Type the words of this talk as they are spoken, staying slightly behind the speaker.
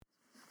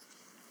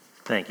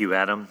Thank you,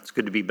 Adam. It's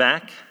good to be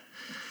back.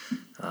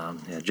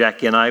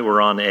 Jackie and I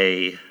were on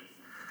a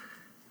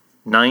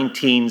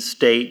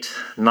 19-state,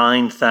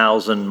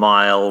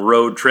 9,000-mile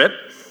road trip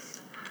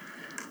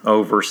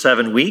over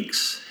 7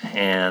 weeks,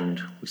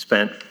 and we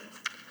spent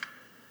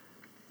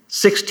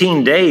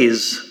 16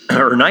 days,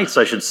 or nights,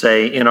 I should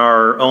say, in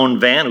our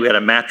own van. We had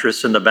a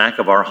mattress in the back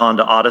of our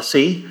Honda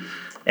Odyssey,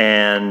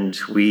 and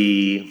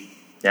we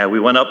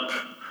went up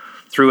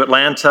through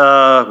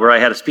Atlanta, where I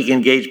had a speaking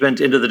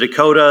engagement, into the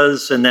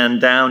Dakotas, and then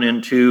down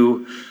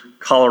into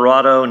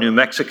Colorado, New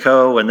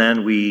Mexico, and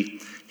then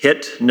we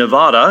hit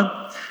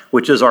Nevada,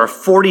 which is our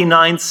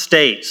 49th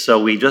state,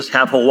 so we just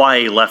have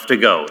Hawaii left to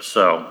go.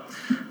 So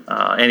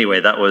anyway,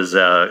 that was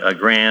a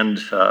grand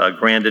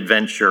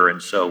adventure,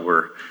 and so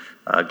we're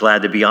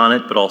glad to be on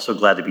it, but also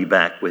glad to be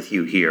back with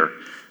you here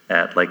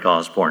at Lake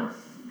Osborne.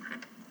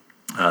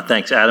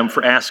 Thanks, Adam,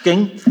 for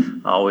asking.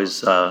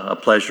 Always a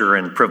pleasure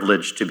and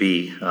privilege to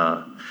be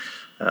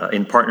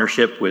in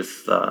partnership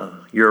with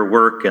your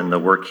work and the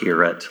work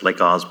here at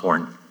Lake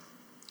Osborne.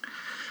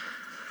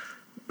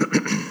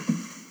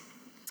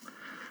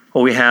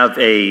 Well, we have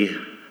a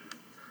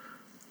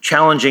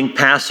challenging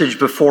passage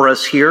before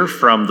us here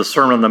from the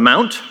Sermon on the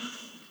Mount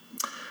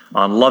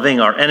on loving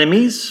our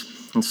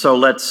enemies. And so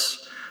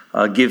let's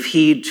give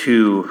heed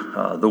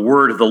to the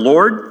word of the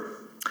Lord.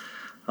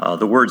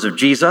 The words of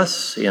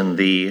Jesus in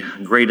the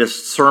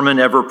greatest sermon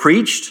ever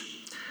preached.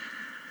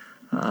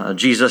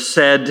 Jesus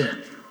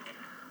said,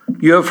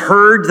 "You have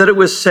heard that it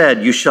was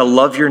said, 'You shall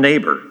love your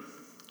neighbor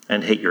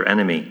and hate your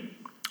enemy.'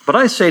 But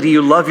I say to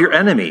you, love your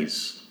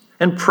enemies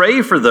and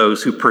pray for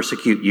those who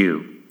persecute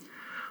you,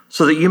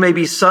 so that you may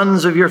be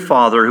sons of your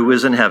Father who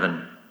is in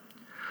heaven.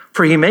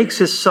 For he makes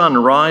his sun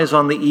rise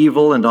on the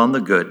evil and on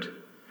the good,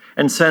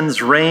 and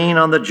sends rain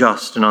on the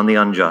just and on the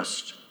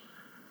unjust.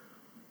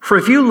 For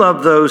if you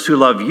love those who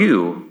love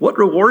you, what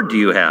reward do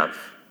you have?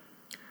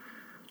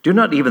 Do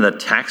not even the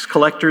tax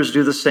collectors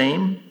do the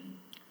same?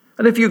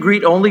 And if you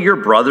greet only your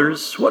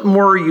brothers, what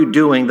more are you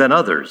doing than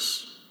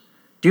others?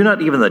 Do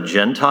not even the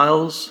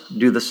Gentiles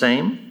do the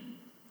same?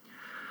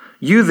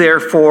 You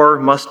therefore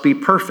must be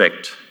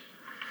perfect,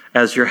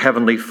 as your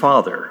heavenly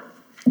Father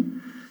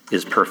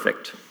is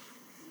perfect."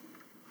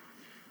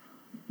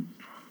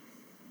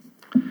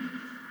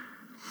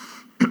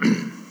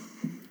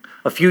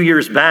 A few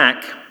years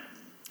back,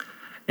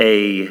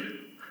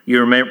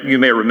 you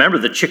may remember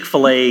the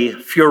Chick-fil-A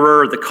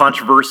furor, the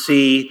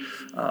controversy,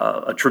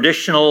 a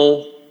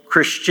traditional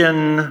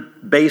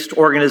Christian-based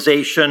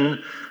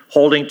organization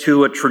holding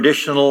to a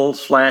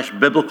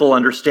traditional/biblical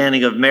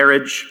understanding of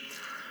marriage,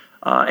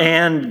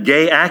 and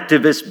gay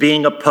activists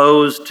being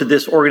opposed to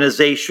this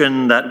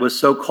organization that was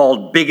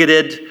so-called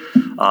bigoted,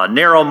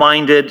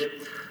 narrow-minded,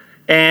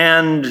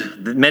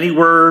 and many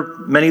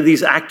of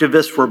these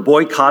activists were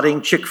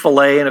boycotting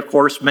Chick-fil-A, and of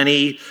course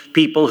many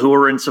people who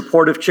were in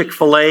support of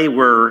Chick-fil-A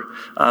were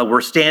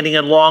standing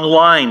in long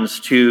lines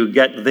to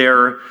get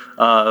their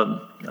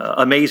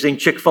amazing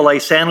Chick-fil-A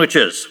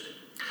sandwiches.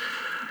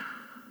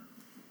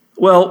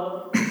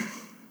 Well,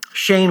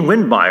 Shane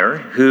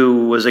Windmeyer,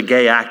 who was a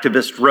gay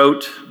activist,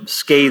 wrote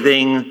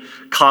scathing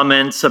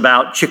comments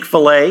about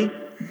Chick-fil-A,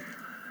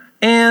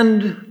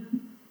 and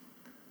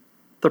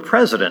the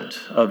president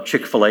of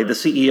Chick-fil-A, the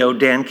CEO,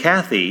 Dan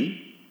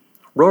Cathy,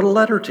 wrote a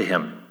letter to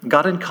him,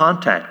 got in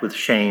contact with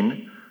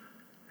Shane,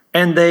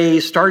 and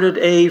they started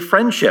a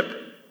friendship.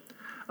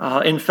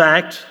 In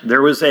fact,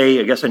 there was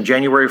I guess on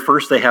January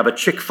 1st, they have a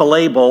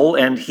Chick-fil-A bowl,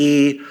 and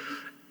Shane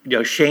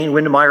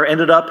Windmeyer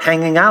ended up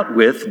hanging out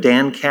with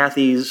Dan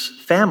Cathy's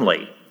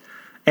family.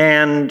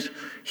 And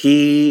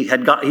he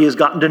has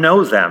gotten to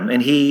know them,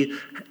 and he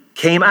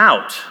came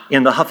out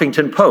in the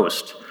Huffington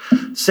Post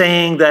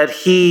saying that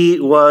he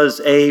was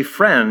a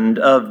friend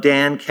of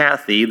Dan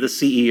Cathy, the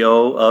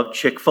CEO of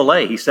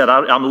Chick-fil-A. He said,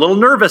 "I'm a little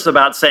nervous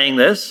about saying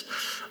this,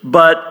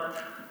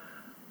 but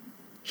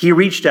he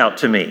reached out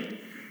to me,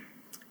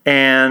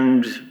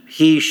 and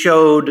he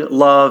showed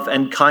love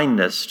and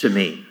kindness to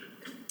me.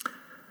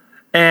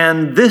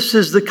 And this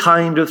is the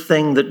kind of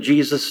thing that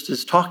Jesus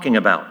is talking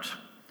about.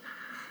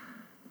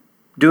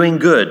 Doing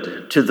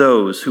good to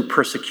those who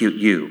persecute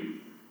you.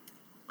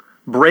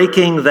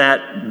 Breaking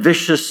that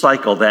vicious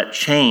cycle, that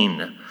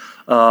chain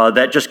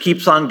that just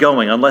keeps on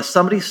going unless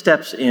somebody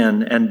steps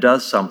in and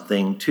does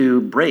something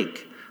to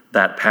break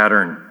that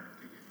pattern."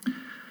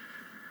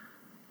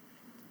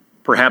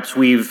 Perhaps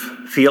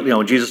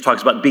when Jesus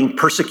talks about being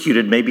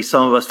persecuted, maybe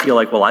some of us feel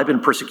like, well, I've been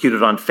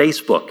persecuted on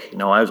Facebook.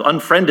 I was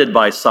unfriended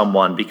by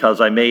someone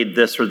because I made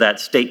this or that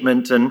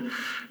statement. And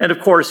of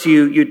course,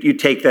 you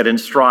take that in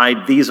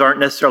stride. These aren't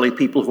necessarily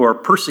people who are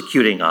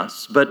persecuting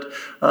us, but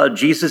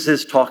Jesus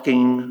is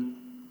talking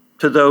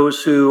to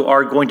those who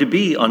are going to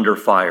be under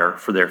fire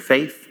for their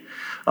faith,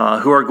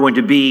 who are going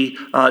to be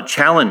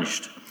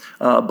challenged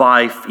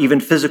by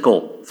even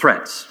physical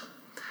threats.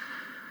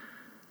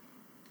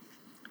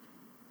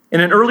 In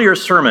an earlier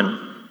sermon,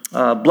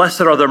 Blessed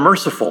Are the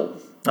Merciful,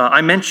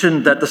 I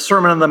mentioned that the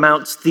Sermon on the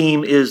Mount's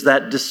theme is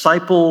that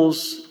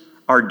disciples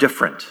are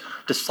different.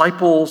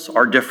 Disciples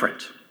are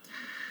different.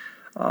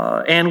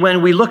 And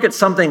when we look at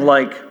something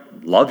like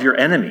love your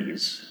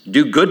enemies,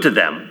 do good to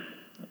them,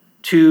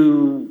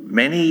 to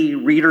many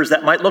readers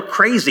that might look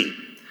crazy.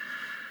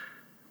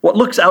 What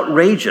looks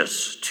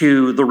outrageous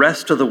to the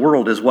rest of the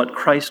world is what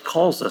Christ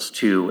calls us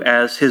to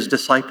as his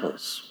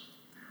disciples.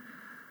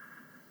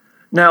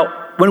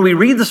 Now, when we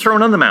read the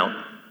Sermon on the Mount,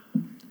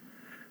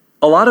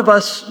 a lot of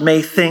us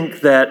may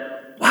think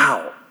that,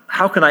 wow,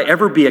 how can I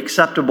ever be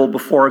acceptable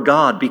before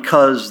God?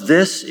 Because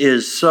this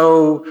is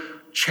so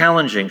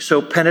challenging,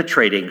 so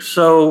penetrating,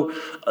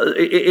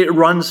 it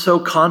runs so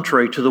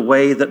contrary to the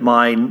way that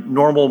my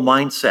normal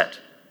mindset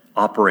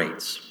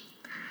operates.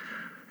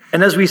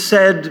 And as we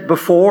said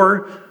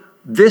before,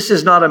 this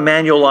is not a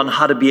manual on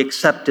how to be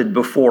accepted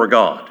before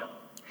God.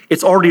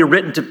 It's already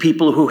written to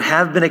people who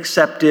have been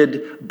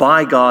accepted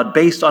by God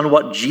based on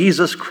what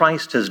Jesus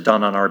Christ has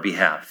done on our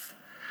behalf.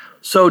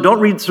 So don't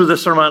read through the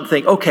sermon and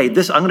think, okay, I'm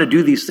going to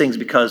do these things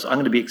because I'm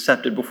going to be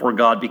accepted before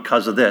God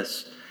because of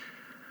this.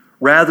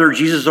 Rather,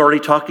 Jesus is already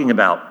talking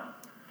about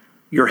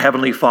your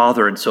heavenly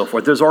Father and so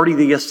forth. There's already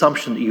the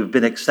assumption that you've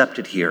been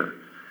accepted here.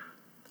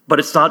 But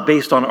it's not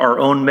based on our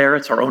own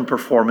merits, our own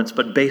performance,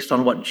 but based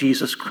on what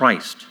Jesus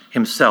Christ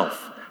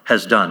himself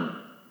has done.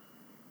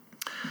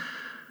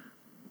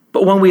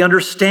 But when we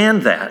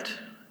understand that,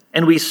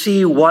 and we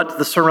see what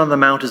the Sermon on the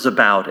Mount is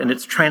about and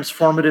its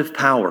transformative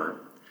power,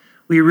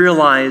 we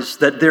realize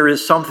that there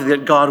is something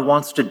that God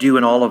wants to do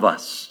in all of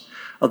us.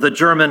 The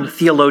German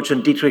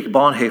theologian Dietrich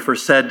Bonhoeffer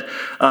said,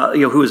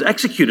 who was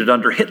executed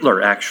under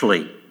Hitler,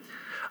 actually.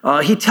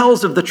 He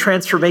tells of the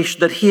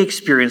transformation that he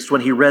experienced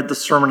when he read the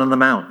Sermon on the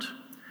Mount.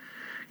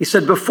 He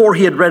said before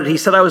he had read it, he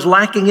said, I was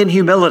lacking in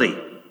humility,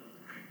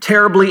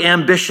 terribly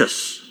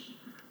ambitious.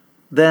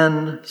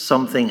 Then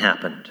something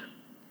happened.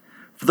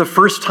 For the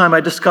first time,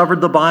 I discovered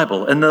the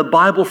Bible, and the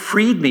Bible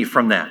freed me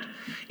from that.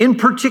 In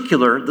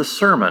particular, the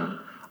Sermon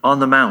on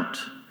the Mount.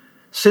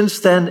 Since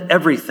then,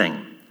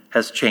 everything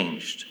has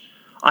changed.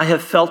 I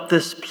have felt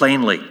this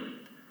plainly,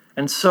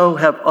 and so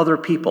have other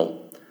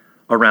people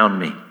around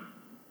me.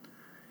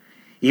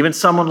 Even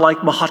someone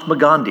like Mahatma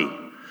Gandhi,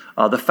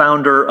 the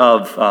founder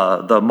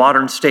of the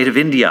modern state of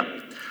India,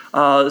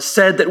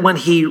 said that when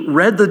he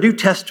read the New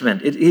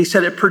Testament, he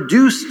said it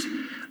produced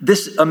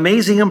this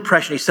amazing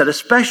impression. He said,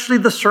 especially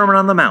the Sermon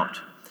on the Mount,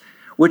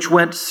 which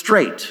went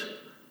straight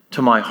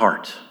to my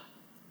heart.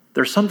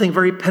 There's something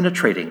very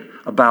penetrating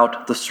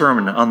about the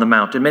Sermon on the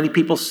Mount. And many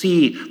people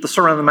see the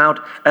Sermon on the Mount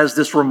as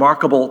this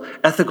remarkable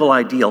ethical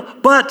ideal.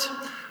 But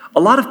a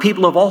lot of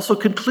people have also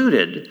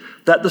concluded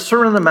that the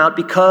Sermon on the Mount,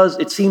 because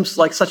it seems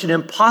like such an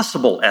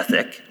impossible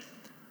ethic,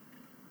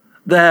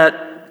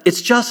 that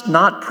it's just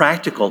not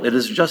practical. It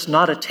is just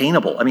not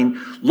attainable. I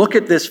mean, look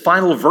at this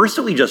final verse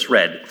that we just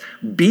read.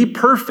 Be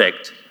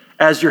perfect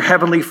as your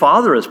heavenly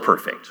Father is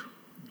perfect.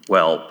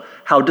 Well,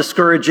 how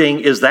discouraging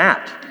is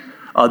that?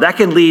 That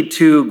can lead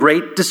to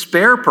great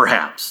despair,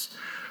 perhaps.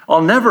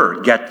 I'll never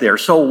get there,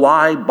 so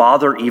why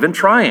bother even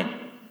trying?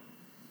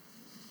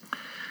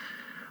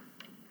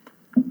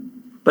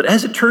 But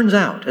as it turns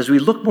out, as we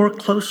look more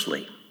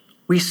closely,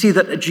 we see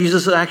that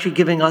Jesus is actually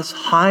giving us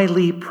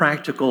highly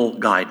practical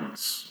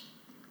guidance.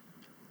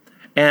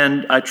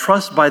 And I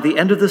trust by the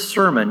end of this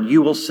sermon,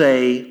 you will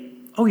say,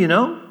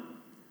 oh,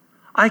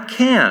 I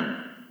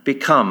can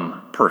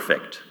become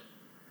perfect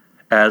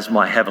as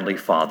my heavenly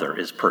Father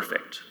is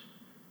perfect.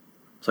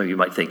 So you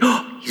might think,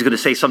 he's going to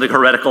say something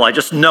heretical. I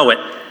just know it.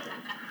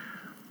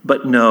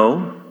 But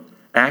no,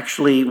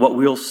 actually what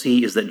we'll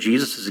see is that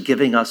Jesus is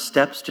giving us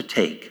steps to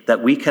take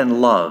that we can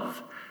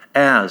love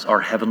as our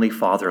heavenly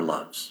Father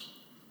loves.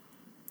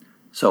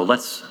 So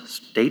let's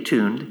stay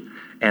tuned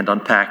and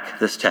unpack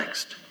this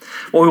text.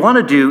 What we want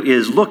to do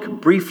is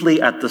look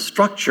briefly at the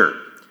structure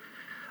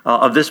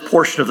of this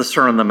portion of the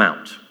Sermon on the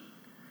Mount.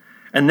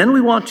 And then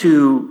we want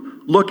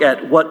to look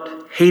at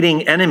what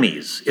hating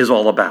enemies is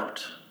all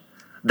about.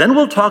 Then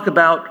we'll talk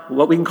about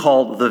what we can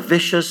call the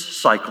vicious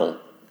cycle.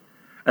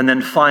 And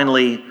then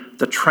finally,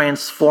 the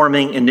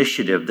transforming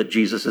initiative that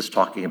Jesus is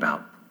talking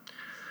about.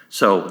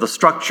 So the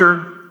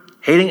structure,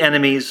 hating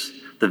enemies,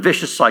 the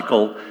vicious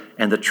cycle,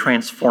 and the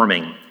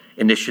transforming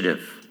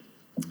initiative.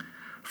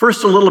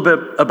 First, a little bit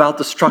about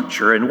the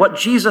structure and what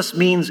Jesus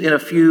means in a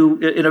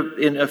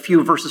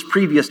few verses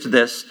previous to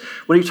this,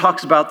 when he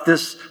talks about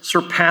this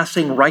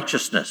surpassing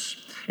righteousness.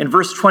 In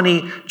verse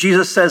 20,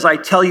 Jesus says, I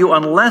tell you,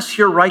 unless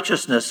your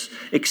righteousness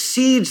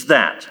exceeds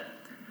that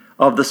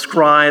of the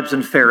scribes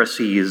and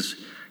Pharisees,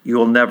 you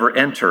will never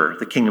enter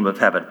the kingdom of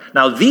heaven.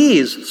 Now,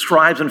 these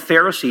scribes and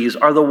Pharisees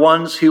are the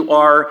ones who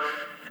are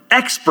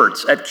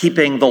experts at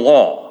keeping the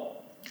law.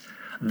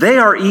 They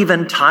are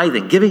even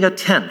tithing, giving a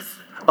tenth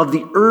of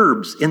the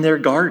herbs in their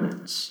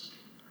gardens,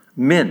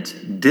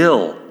 mint,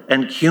 dill,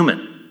 and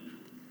cumin.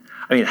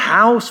 I mean,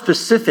 how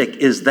specific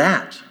is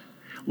that?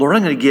 Lord,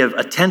 I'm going to give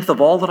a tenth of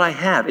all that I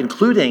have,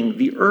 including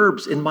the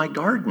herbs in my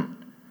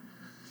garden.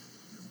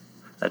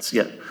 That's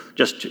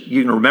just,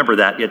 you can remember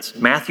that. It's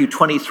Matthew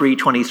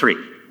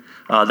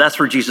 23:23. That's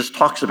where Jesus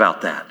talks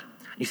about that.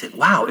 You say,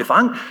 wow,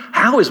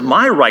 how is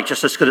my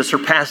righteousness going to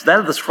surpass that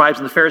of the scribes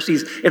and the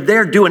Pharisees if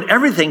they're doing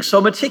everything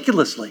so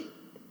meticulously?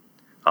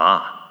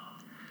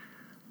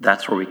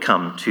 That's where we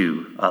come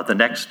to the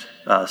next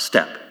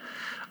step.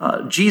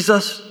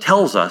 Jesus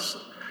tells us,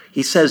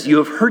 he says, "You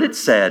have heard it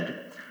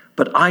said,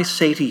 but I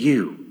say to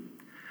you."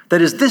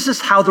 That is, this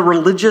is how the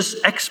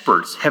religious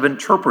experts have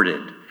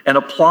interpreted and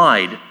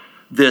applied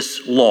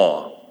this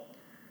law.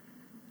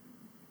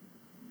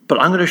 But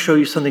I'm going to show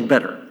you something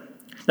better.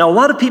 Now, a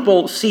lot of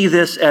people see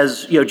this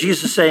as,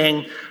 Jesus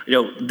saying,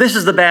 this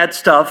is the bad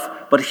stuff,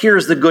 but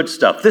here's the good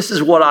stuff. This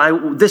is where I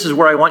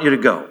want you to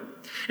go.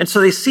 And so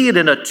they see it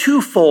in a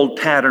twofold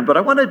pattern, but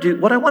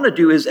what I want to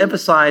do is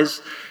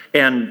emphasize,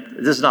 and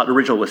this is not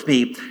original with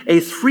me,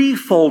 a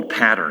threefold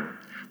pattern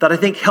that I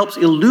think helps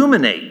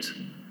illuminate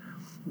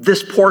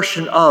this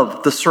portion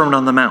of the Sermon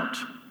on the Mount.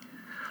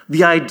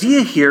 The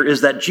idea here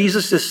is that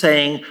Jesus is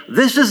saying,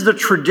 this is the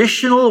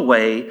traditional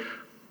way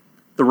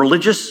the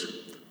religious,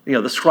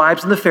 the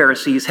scribes and the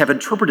Pharisees have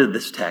interpreted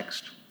this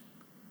text.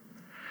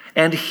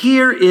 And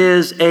here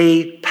is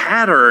a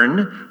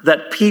pattern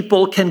that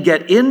people can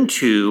get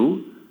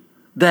into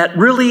that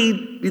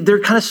really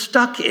they're kind of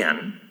stuck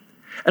in.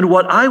 And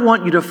what I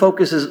want you to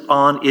focus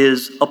on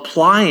is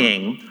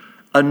applying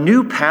a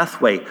new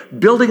pathway,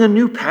 building a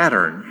new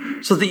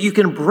pattern so that you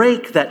can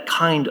break that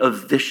kind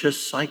of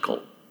vicious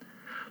cycle.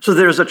 So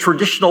there's a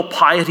traditional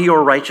piety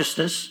or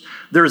righteousness,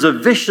 there's a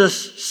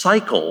vicious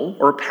cycle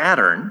or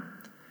pattern,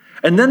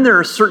 and then there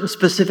are certain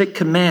specific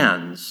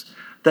commands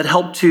that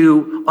help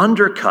to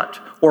undercut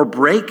or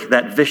break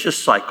that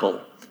vicious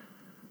cycle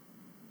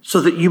so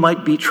that you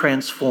might be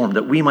transformed,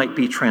 that we might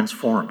be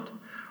transformed.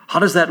 How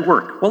does that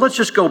work? Well, let's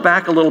just go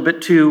back a little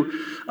bit to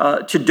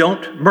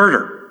don't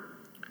murder.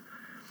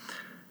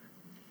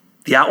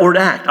 The outward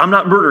act. I'm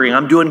not murdering.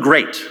 I'm doing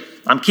great.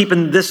 I'm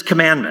keeping this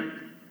commandment.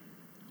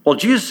 Well,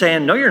 Jesus is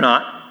saying, no, you're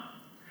not.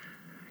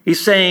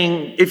 He's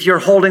saying, if you're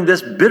holding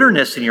this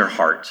bitterness in your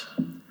heart,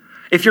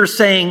 if you're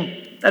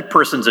saying that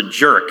person's a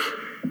jerk,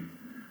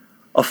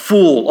 a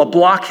fool, a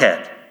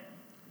blockhead,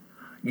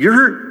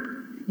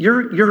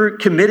 you're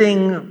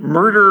committing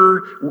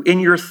murder in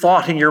your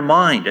thought, in your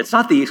mind. It's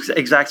not the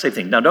exact same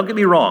thing. Now, don't get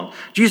me wrong.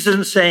 Jesus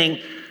isn't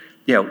saying,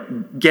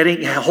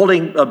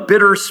 holding a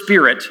bitter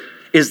spirit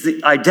is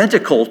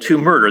identical to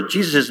murder.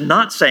 Jesus is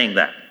not saying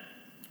that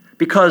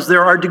because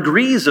there are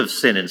degrees of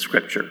sin in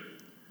Scripture.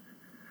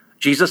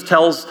 Jesus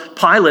tells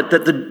Pilate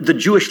that the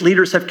Jewish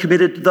leaders have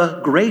committed the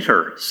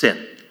greater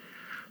sin.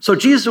 So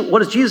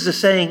what Jesus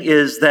is saying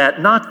is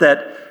that not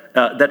that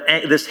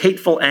this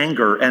hateful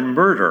anger and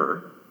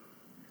murder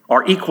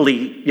are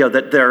equally,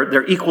 that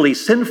they're equally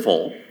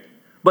sinful,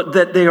 but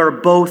that they are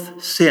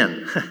both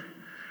sin.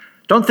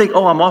 Don't think,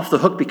 I'm off the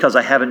hook because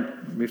I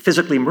haven't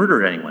physically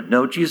murdered anyone.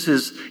 No,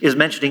 Jesus is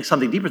mentioning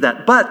something deeper than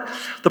that. But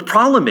the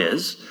problem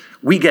is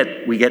we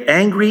get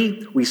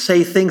angry, we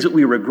say things that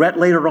we regret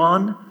later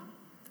on,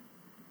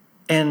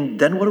 and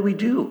then what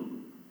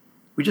do?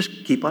 We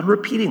just keep on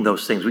repeating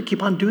those things. We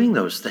keep on doing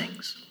those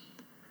things.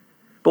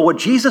 But what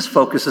Jesus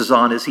focuses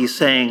on is he's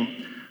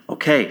saying,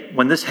 okay,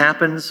 when this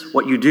happens,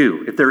 what you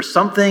do. If there's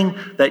something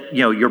that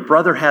your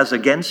brother has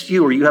against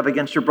you or you have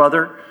against your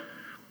brother,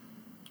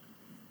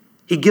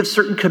 he gives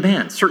certain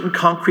commands, certain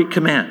concrete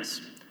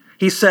commands.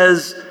 He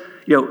says,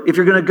 if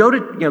you're going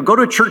to go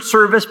to a church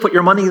service, put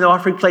your money in the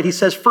offering plate. He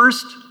says,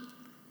 first,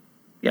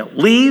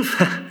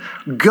 leave,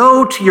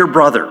 go to your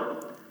brother,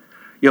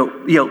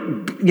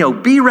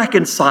 be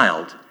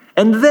reconciled,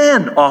 and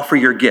then offer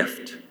your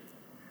gift.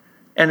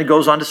 And it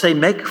goes on to say,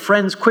 make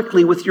friends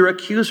quickly with your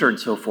accuser and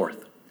so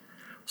forth.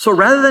 So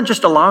rather than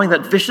just allowing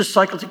that vicious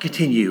cycle to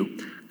continue,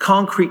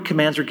 concrete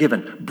commands are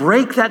given.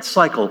 Break that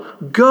cycle.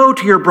 Go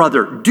to your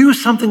brother. Do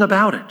something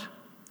about it.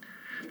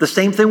 The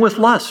same thing with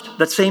lust.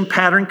 That same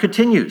pattern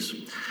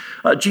continues.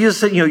 Jesus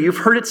said, you've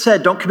heard it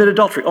said, don't commit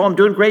adultery. Oh, I'm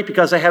doing great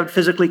because I haven't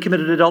physically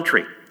committed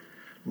adultery.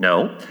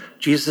 No,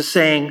 Jesus is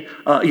saying,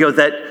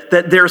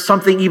 that there's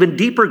something even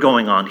deeper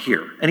going on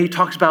here. And he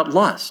talks about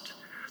lust.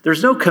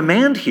 There's no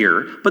command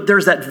here, but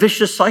there's that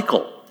vicious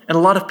cycle. And a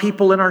lot of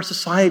people in our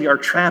society are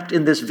trapped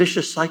in this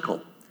vicious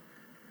cycle.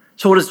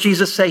 So what does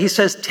Jesus say? He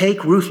says,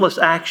 take ruthless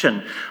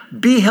action.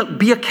 Be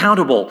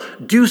accountable.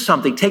 Do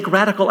something. Take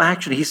radical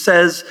action. He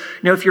says,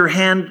 if your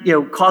hand,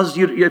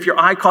 if your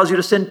eye causes you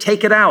to sin,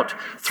 take it out.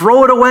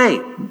 Throw it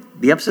away.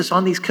 The emphasis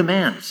on these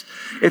commands.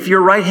 If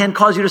your right hand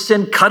causes you to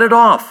sin, cut it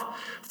off.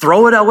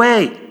 Throw it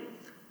away.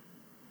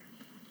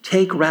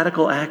 Take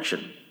radical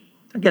action.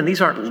 Again,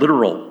 these aren't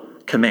literal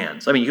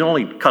commands. I mean, you can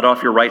only cut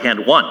off your right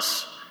hand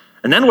once.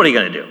 And then what are you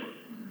going to do?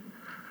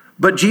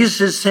 But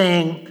Jesus is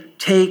saying,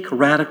 take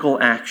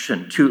radical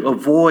action to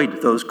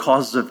avoid those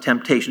causes of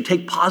temptation.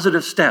 Take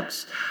positive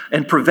steps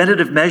and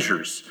preventative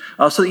measures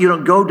so that you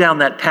don't go down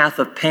that path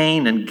of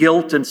pain and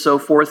guilt and so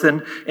forth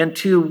and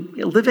to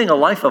living a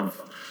life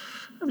of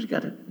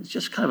it's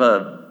just kind of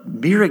a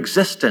mere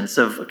existence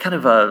of kind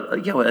of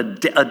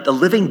a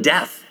living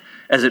death,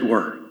 as it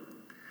were.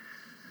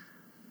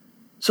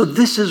 So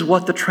this is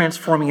what the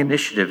Transforming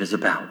Initiative is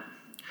about.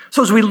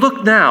 So as we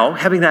look now,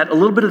 having a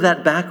little bit of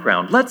that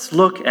background, let's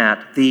look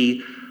at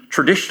the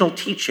traditional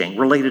teaching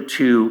related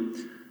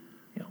to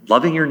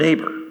loving your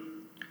neighbor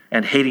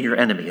and hating your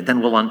enemy. And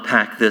then we'll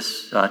unpack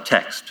this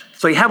text.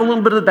 So you have a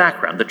little bit of the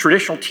background, the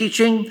traditional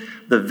teaching,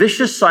 the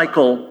vicious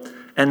cycle,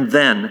 and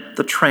then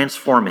the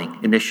transforming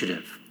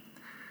initiative.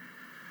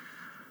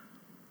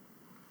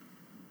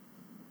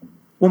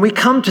 When we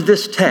come to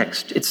this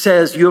text, it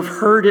says, you have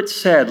heard it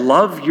said,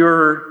 love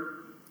your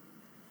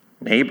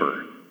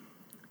neighbor,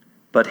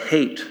 but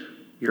hate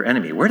your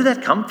enemy. Where did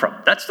that come from?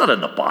 That's not in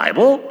the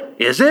Bible,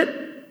 is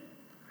it?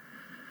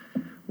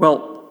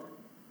 Well,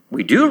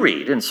 we do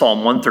read in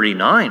Psalm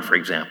 139, for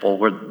example,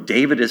 where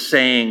David is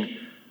saying,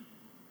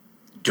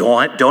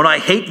 don't I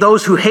hate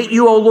those who hate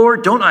you, O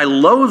Lord? Don't I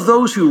loathe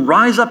those who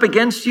rise up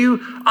against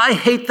you? I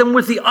hate them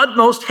with the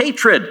utmost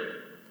hatred.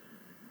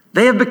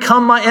 They have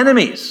become my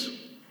enemies.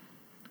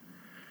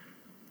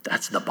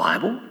 That's the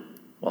Bible?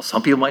 Well,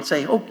 some people might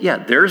say, oh, yeah,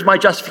 there's my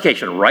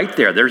justification right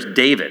there. There's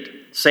David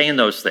saying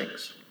those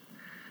things.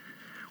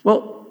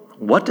 Well,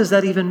 what does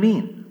that even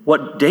mean?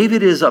 What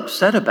David is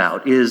upset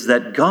about is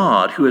that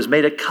God, who has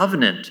made a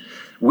covenant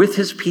with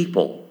his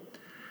people,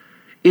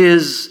 he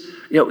is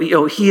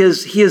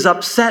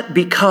upset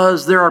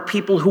because there are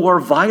people who are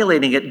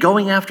violating it,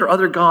 going after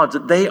other gods.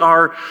 They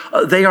are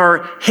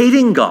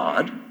hating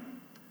God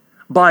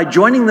by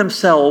joining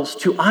themselves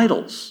to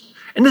idols.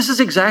 And this is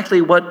exactly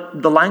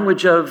what the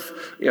language of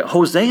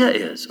Hosea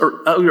is,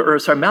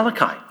 or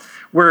Malachi,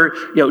 where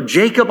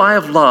Jacob I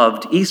have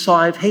loved, Esau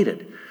I have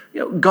hated.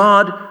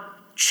 God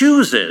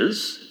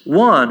chooses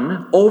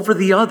one over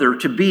the other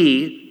to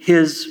be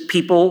his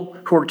people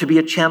who are to be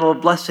a channel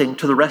of blessing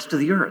to the rest of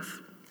the earth.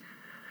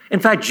 In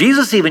fact,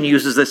 Jesus even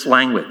uses this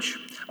language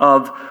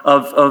of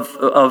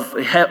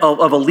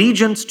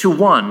allegiance to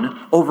one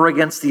over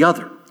against the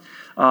other.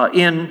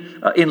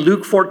 In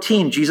Luke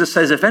 14, Jesus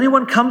says, if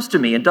anyone comes to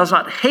me and does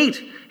not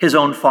hate his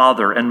own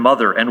father and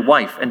mother and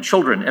wife and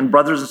children and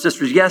brothers and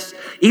sisters, yes,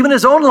 even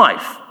his own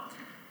life,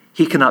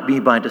 he cannot be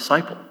my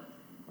disciple.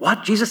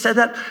 What? Jesus said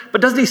that?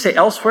 But doesn't he say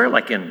elsewhere,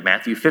 like in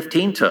Matthew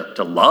 15,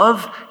 to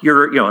love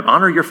and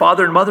honor your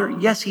father and mother?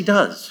 Yes, he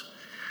does.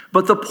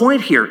 But the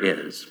point here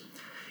is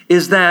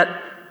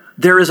that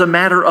there is a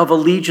matter of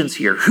allegiance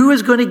here. Who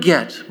is going to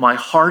get my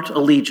heart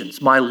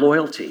allegiance, my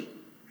loyalty?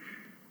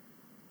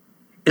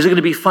 Is it going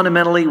to be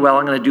fundamentally, well,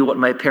 I'm going to do what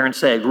my parents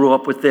say. I grew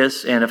up with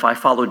this, and if I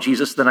follow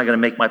Jesus, then I'm going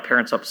to make my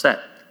parents upset.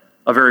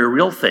 A very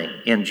real thing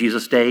in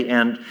Jesus' day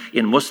and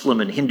in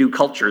Muslim and Hindu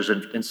cultures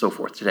and so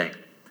forth today.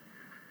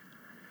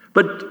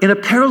 But in a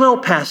parallel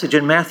passage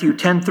in Matthew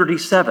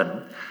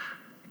 10:37,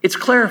 it's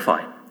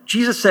clarified.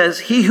 Jesus says,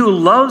 he who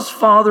loves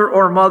father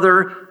or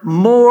mother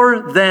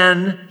more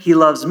than he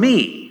loves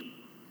me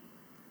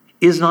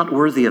is not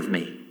worthy of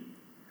me.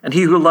 And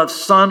he who loves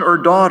son or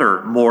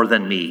daughter more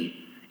than me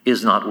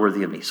is not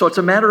worthy of me. So it's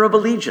a matter of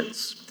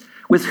allegiance.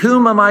 With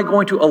whom am I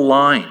going to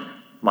align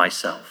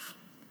myself?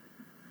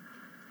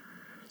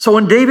 So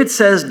when David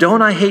says,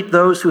 don't I hate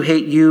those who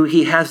hate you,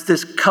 he has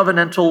this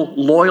covenantal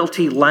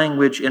loyalty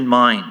language in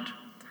mind.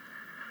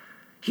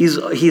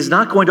 He's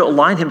not going to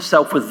align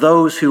himself with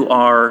those who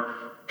are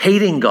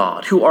hating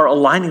God, who are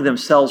aligning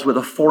themselves with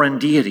a foreign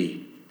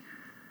deity,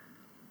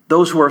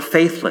 those who are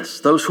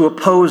faithless, those who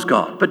oppose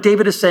God. But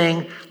David is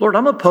saying, Lord,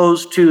 I'm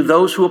opposed to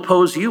those who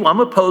oppose you. I'm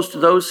opposed to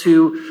those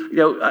who,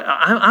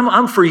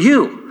 I'm for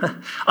you.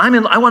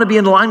 I want to be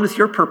in line with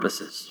your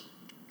purposes.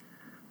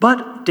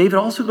 But David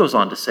also goes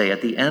on to say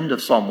at the end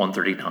of Psalm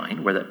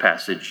 139, where that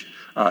passage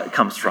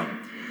comes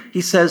from, he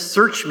says,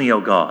 search me,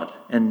 O God,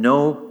 and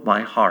know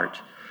my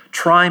heart.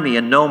 Try me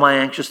and know my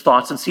anxious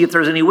thoughts and see if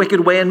there's any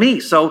wicked way in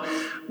me. So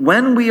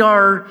when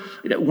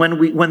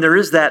there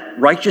is that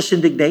righteous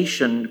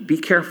indignation, be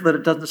careful that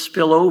it doesn't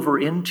spill over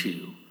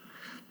into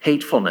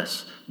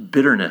hatefulness,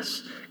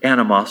 bitterness,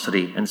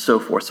 animosity, and so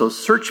forth. So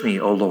search me,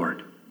 O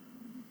Lord.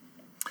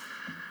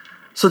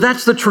 So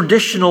that's the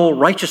traditional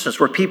righteousness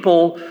where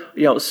people,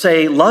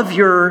 say, love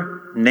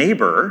your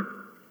neighbor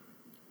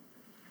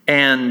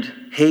and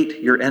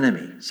hate your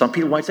enemy. Some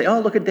people might say,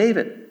 oh, look at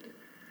David.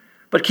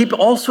 But keep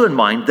also in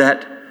mind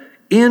that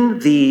in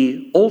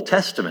the Old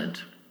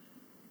Testament,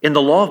 in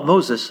the law of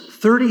Moses,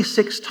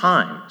 36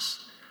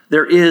 times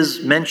there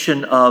is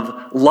mention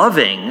of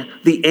loving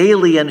the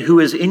alien who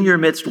is in your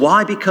midst.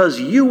 Why? Because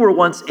you were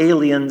once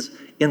aliens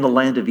in the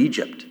land of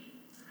Egypt.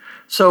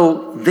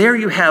 So there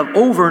you have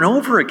over and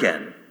over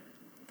again,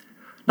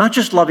 not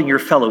just loving your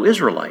fellow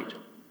Israelite,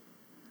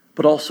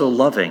 but also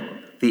loving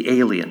the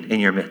alien in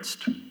your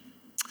midst.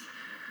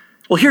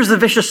 Well, here's the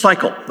vicious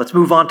cycle. Let's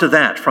move on to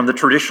that, from the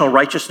traditional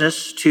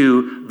righteousness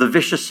to the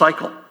vicious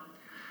cycle.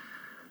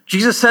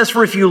 Jesus says,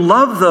 for if you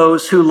love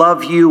those who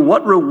love you,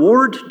 what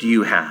reward do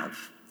you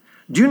have?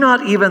 Do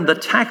not even the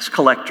tax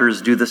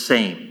collectors do the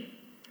same?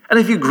 And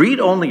if you greet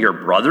only your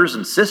brothers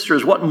and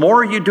sisters, what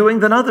more are you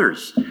doing than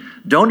others?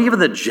 Don't even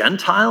the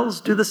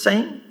Gentiles do the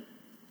same?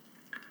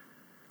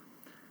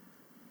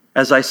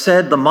 As I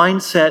said, the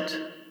mindset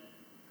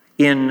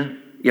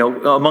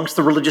amongst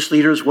the religious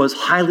leaders was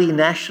highly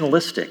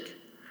nationalistic.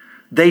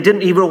 They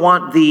didn't even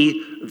want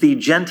the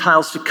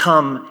Gentiles to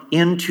come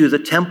into the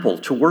temple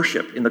to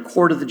worship in the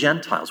court of the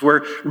Gentiles,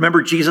 where,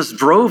 remember, Jesus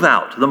drove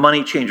out the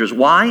money changers.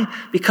 Why?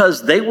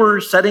 Because they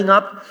were setting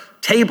up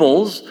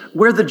tables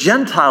where the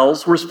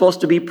Gentiles were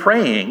supposed to be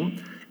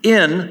praying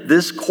in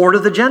this court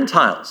of the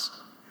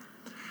Gentiles.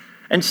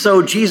 And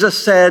so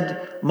Jesus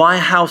said, my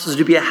house is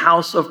to be a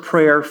house of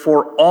prayer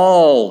for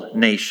all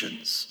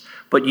nations,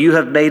 but you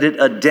have made it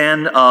a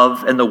den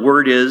of, and the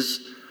word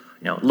is,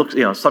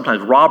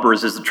 sometimes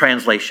robbers is the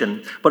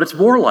translation, but it's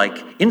more like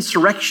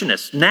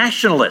insurrectionists,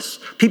 nationalists,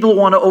 people who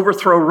want to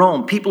overthrow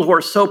Rome, people who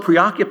are so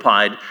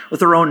preoccupied with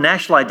their own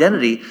national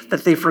identity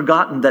that they've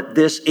forgotten that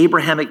this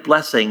Abrahamic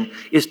blessing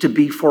is to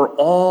be for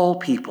all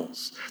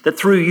peoples, that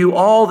through you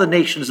all the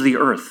nations of the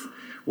earth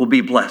will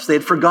be blessed. They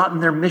had forgotten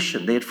their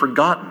mission. They had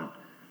forgotten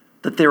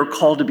that they were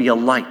called to be a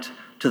light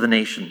to the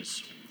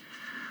nations.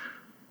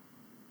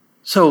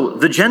 So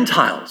the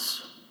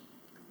Gentiles,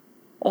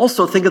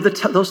 also think of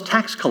those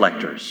tax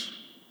collectors,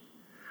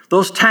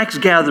 those tax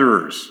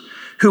gatherers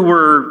who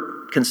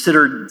were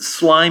considered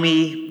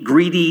slimy,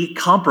 greedy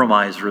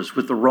compromisers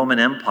with the Roman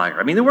Empire.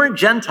 I mean, they weren't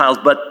Gentiles,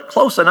 but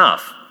close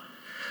enough.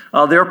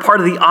 They were part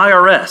of the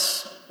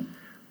IRS,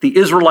 the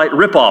Israelite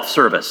ripoff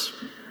service.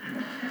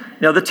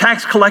 Now, the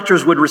tax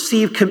collectors would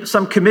receive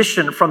some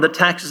commission from the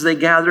taxes they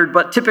gathered,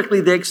 but typically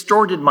they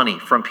extorted money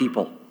from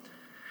people,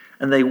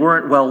 and they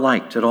weren't well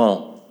liked at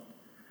all.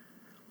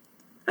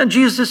 And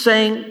Jesus is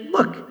saying,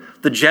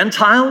 look, the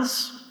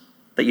Gentiles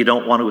that you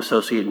don't want to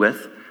associate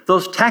with,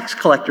 those tax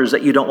collectors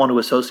that you don't want to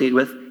associate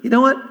with, you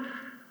know what?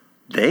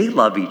 They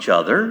love each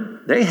other.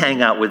 They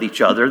hang out with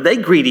each other. They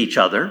greet each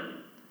other.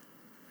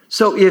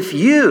 So if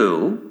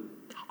you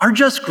are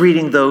just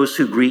greeting those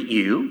who greet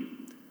you,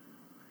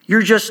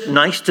 you're just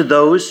nice to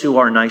those who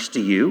are nice to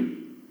you,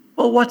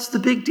 well, what's the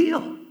big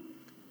deal?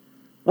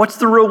 What's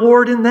the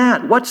reward in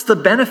that? What's the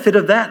benefit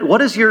of that?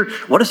 What is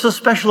so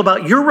special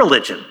about your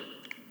religion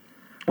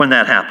when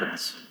that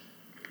happens?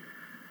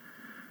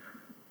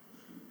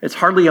 It's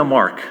hardly a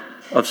mark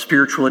of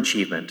spiritual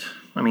achievement.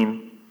 I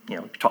mean,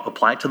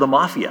 apply it to the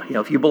mafia.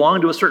 If you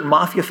belong to a certain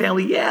mafia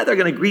family, yeah, they're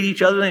going to greet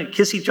each other and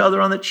kiss each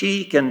other on the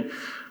cheek. And,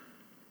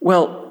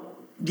 well,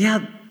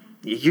 yeah,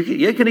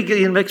 you're going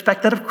to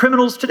expect that of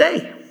criminals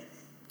today.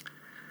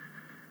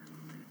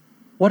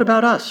 What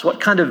about us?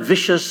 What kind of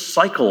vicious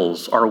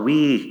cycles are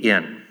we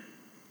in?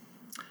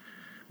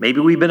 Maybe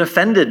we've been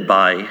offended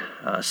by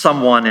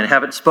someone and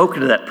haven't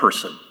spoken to that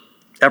person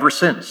ever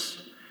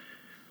since.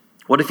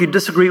 What if you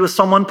disagree with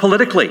someone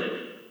politically?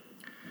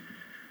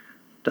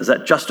 Does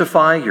that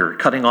justify your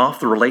cutting off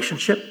the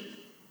relationship?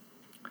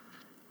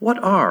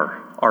 What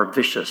are our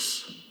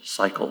vicious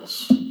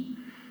cycles?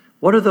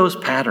 What are those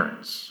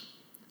patterns?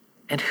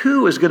 And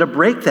who is going to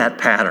break that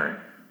pattern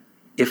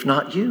if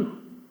not you?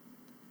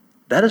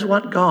 That is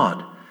what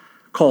God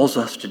calls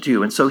us to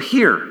do. And so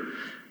here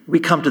we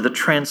come to the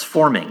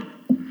transforming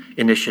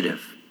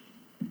initiative.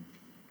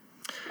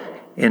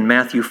 In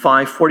Matthew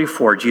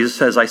 5:44, Jesus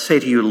says, I say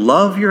to you,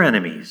 love your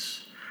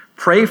enemies,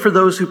 pray for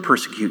those who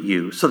persecute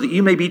you, so that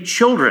you may be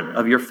children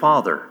of your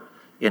Father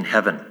in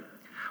heaven.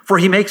 For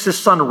he makes his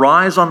sun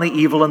rise on the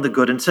evil and the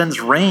good and sends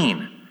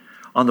rain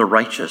on the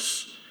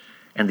righteous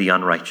and the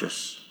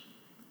unrighteous.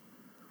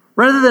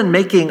 Rather than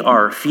making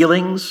our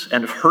feelings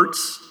and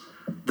hurts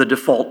the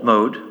default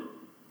mode,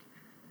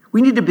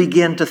 we need to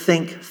begin to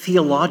think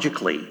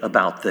theologically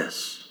about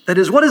this. That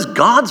is, what is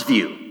God's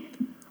view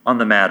on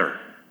the matter?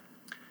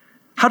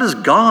 How does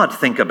God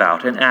think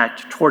about and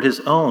act toward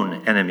his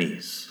own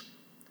enemies?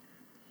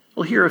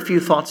 Well, here are a few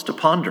thoughts to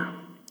ponder.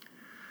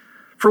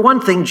 For one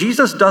thing,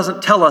 Jesus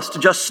doesn't tell us to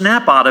just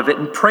snap out of it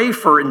and pray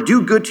for and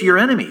do good to your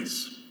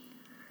enemies.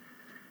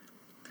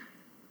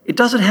 It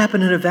doesn't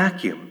happen in a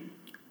vacuum.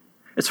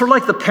 It's sort of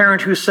like the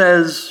parent who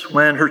says,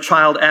 when her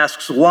child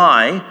asks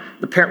why,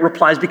 the parent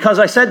replies, because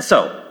I said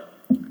so.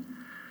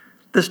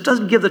 This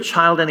doesn't give the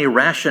child any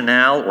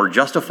rationale or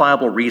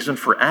justifiable reason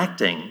for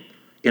acting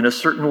in a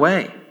certain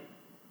way. It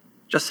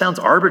just sounds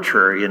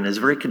arbitrary and is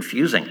very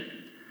confusing.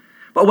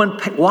 But when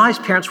wise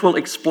parents will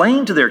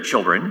explain to their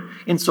children,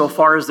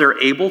 insofar as they're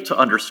able to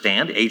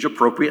understand, age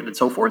appropriate and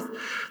so forth,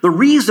 the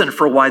reason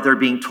for why they're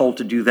being told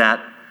to do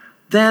that,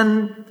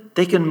 then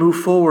they can move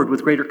forward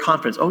with greater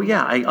confidence. Oh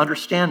yeah, I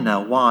understand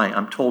now why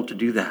I'm told to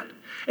do that.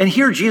 And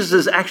here Jesus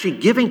is actually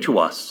giving to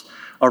us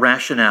a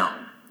rationale.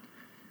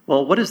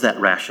 Well, what is that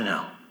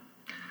rationale?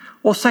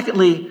 Well,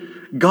 secondly,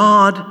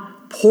 God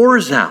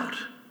pours out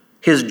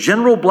his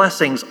general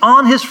blessings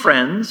on his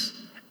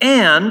friends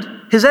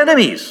and his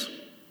enemies.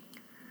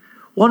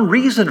 One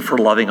reason for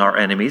loving our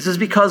enemies is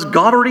because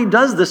God already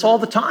does this all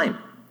the time.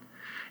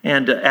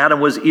 And Adam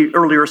was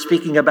earlier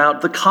speaking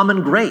about the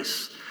common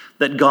grace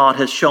that God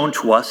has shown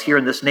to us here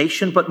in this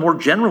nation, but more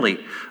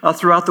generally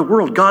throughout the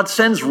world. God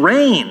sends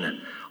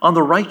rain on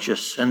the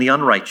righteous and the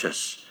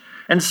unrighteous,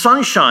 and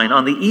sunshine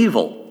on the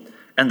evil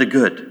and the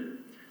good.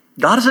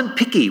 God isn't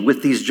picky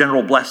with these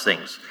general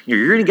blessings.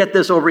 You're going to get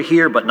this over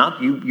here, but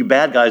not you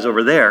bad guys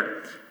over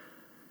there.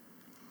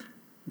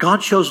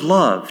 God shows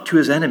love to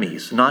his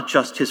enemies, not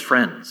just his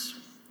friends.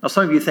 Now,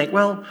 some of you think,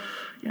 well,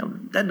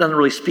 that doesn't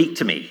really speak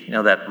to me,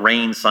 that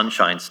rain,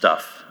 sunshine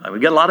stuff. We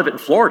get a lot of it in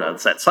Florida.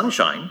 It's that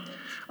sunshine.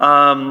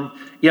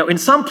 In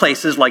some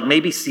places, like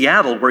maybe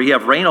Seattle, where you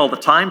have rain all the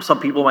time, some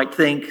people might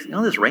think,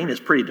 this rain is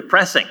pretty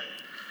depressing.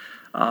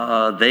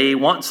 They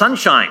want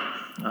sunshine.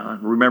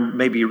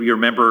 Maybe you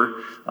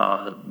remember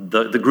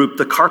the group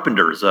The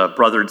Carpenters, a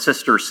brother and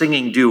sister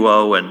singing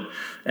duo,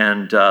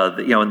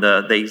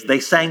 they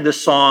sang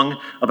this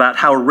song about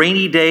how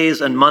rainy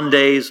days and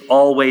Mondays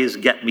always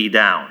get me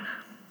down.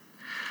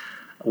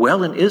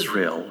 Well, in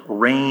Israel,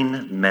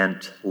 rain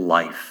meant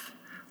life.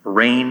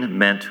 Rain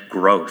meant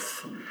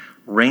growth.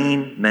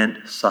 Rain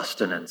meant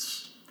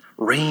sustenance.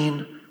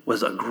 Rain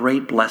was a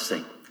great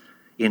blessing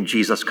in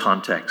Jesus'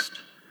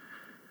 context.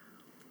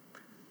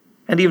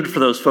 And even for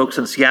those folks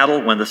in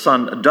Seattle, when the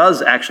sun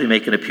does actually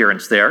make an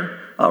appearance there,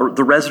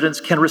 the residents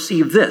can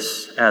receive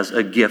this as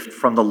a gift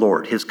from the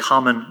Lord, his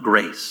common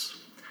grace.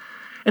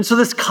 And so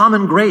this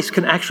common grace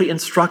can actually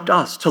instruct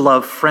us to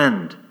love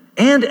friend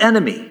and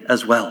enemy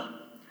as well.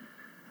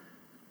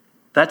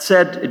 That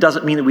said, it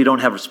doesn't mean that we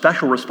don't have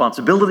special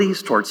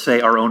responsibilities towards, say,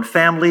 our own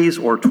families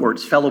or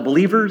towards fellow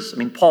believers.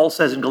 Paul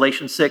says in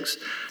Galatians 6,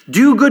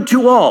 do good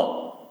to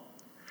all,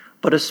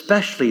 but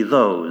especially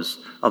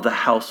those of the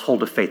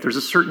household of faith. There's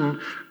a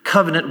certain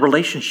covenant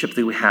relationship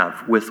that we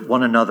have with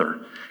one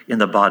another in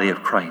the body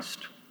of Christ.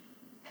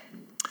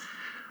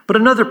 But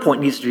another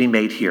point needs to be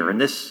made here, and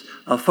this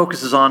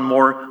focuses on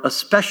more a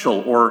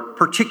special or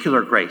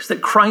particular grace,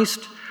 that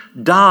Christ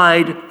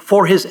died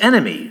for his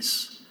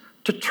enemies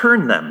to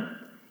turn them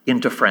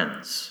into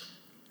friends.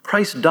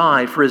 Christ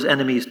died for his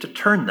enemies to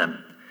turn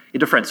them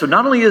into friends. So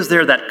not only is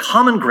there that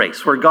common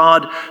grace where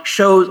God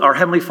shows, our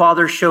Heavenly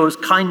Father shows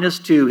kindness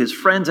to his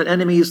friends and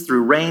enemies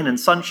through rain and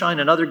sunshine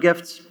and other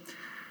gifts,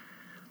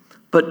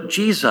 but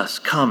Jesus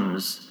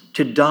comes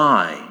to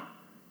die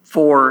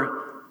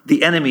for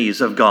the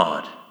enemies of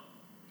God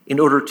in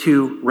order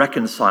to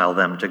reconcile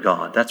them to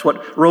God. That's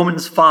what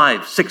Romans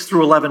 5, 6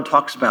 through 11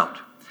 talks about.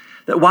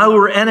 That while we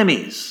were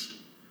enemies,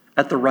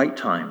 at the right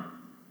time,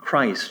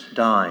 Christ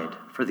died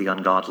for the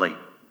ungodly.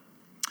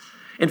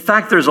 In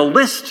fact, there's a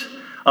list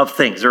of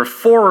things. There are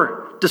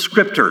 4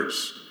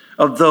 descriptors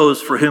of those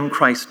for whom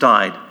Christ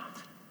died: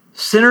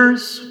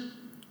 sinners,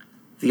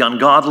 the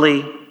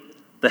ungodly,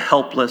 the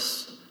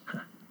helpless,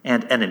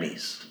 and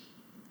enemies.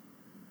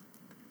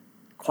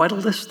 Quite a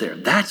list there.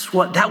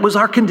 That was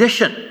our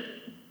condition.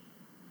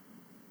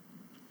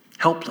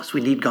 Helpless,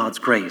 we need God's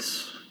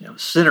grace.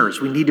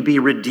 Sinners, we need to be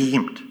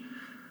redeemed.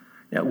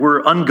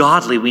 We're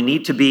ungodly, we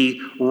need to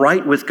be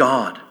right with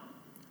God.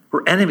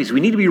 We're enemies, we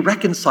need to be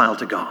reconciled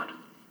to God.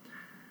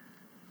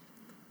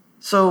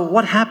 So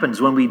what happens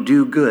when we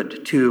do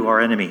good to our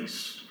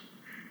enemies?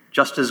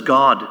 Just as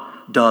God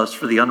does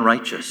for the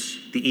unrighteous,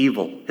 the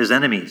evil, his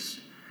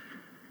enemies.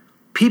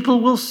 People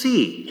will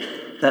see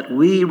that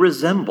we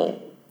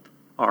resemble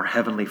our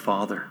Heavenly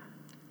Father.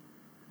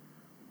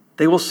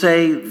 They will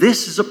say,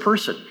 this is a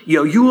person.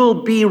 You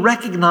will be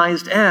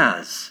recognized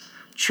as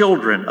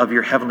children of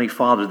your Heavenly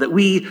Father, that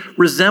we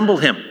resemble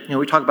him.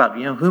 We talk about,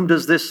 whom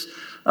does this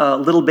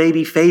little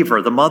baby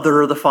favor, the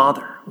mother or the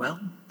father? Well,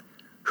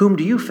 whom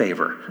do you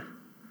favor?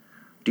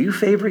 Do you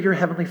favor your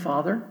Heavenly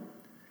Father?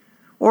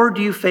 Or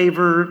do you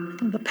favor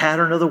the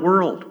pattern of the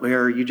world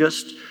where you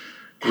just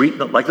greet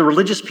them, like the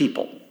religious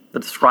people,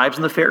 the scribes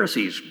and the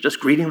Pharisees, just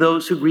greeting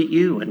those who greet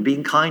you and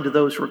being kind to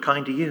those who are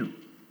kind to you?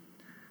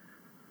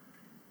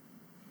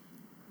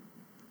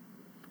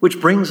 Which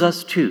brings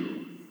us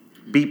to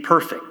be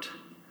perfect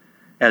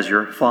as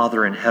your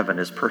Father in heaven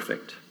is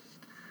perfect.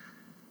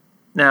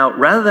 Now,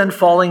 rather than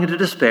falling into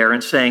despair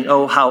and saying,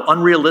 oh, how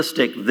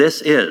unrealistic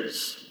this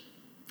is,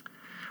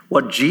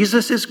 what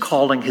Jesus is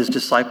calling his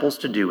disciples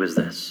to do is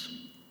this.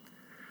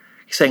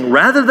 He's saying,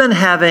 rather than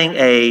having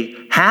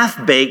a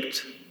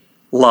half-baked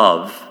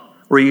love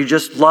where you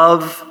just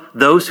love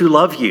those who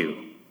love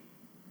you,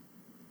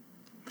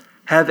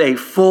 have a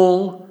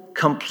full,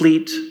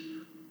 complete,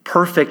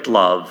 perfect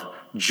love,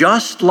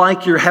 just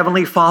like your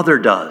Heavenly Father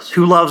does,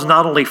 who loves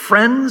not only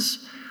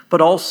friends,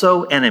 but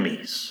also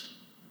enemies.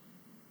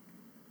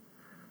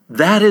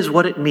 That is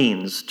what it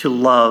means to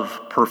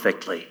love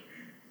perfectly.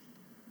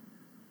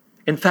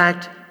 In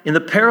fact, in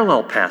the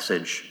parallel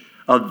passage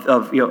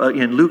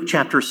in Luke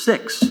chapter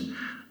 6,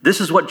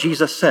 this is what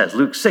Jesus says,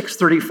 Luke 6,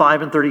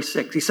 35 and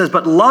 36. He says,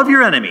 but love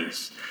your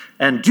enemies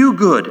and do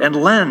good and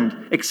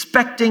lend,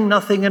 expecting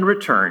nothing in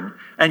return,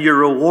 and your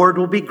reward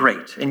will be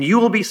great, and you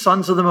will be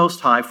sons of the Most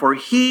High, for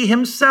he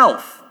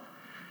himself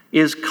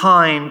is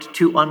kind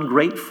to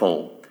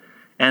ungrateful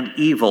and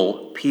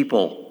evil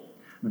people.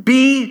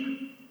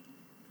 Be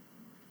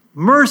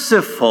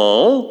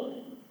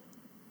merciful.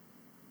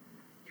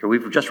 Here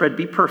we've just read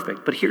be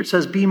perfect, but here it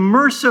says be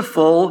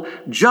merciful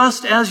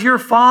just as your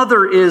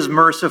Father is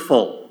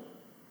merciful.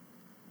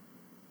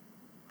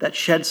 That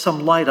sheds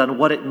some light on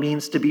what it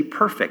means to be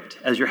perfect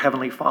as your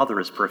Heavenly Father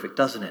is perfect,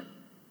 doesn't it?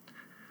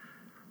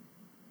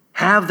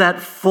 Have that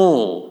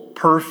full,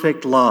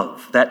 perfect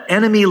love, that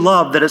enemy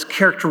love that is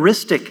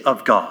characteristic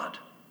of God,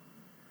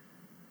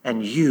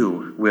 and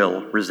you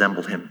will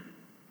resemble him.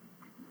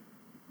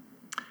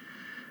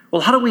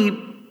 Well, how do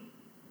we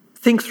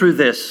think through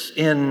this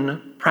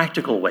in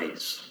practical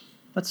ways?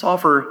 Let's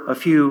offer a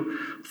few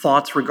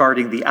thoughts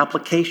regarding the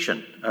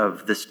application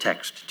of this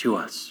text to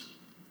us.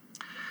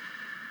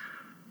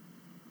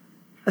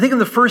 I think in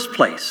the first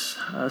place,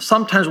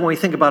 sometimes when we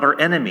think about our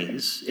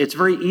enemies, it's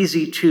very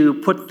easy to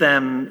put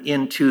them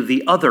into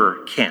the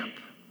other camp.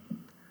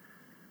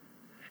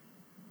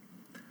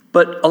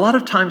 But a lot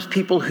of times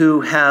people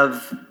who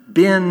have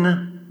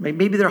been,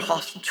 maybe they're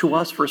hostile to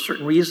us for a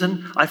certain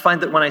reason. I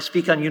find that when I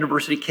speak on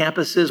university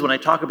campuses, when I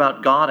talk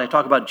about God, I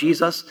talk about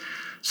Jesus,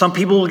 some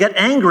people will get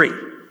angry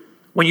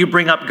when you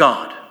bring up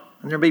God.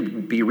 And there may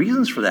be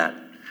reasons for that.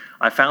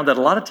 I found that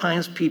a lot of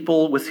times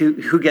people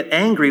who get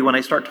angry when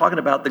I start talking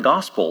about the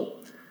gospel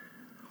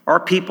are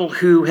people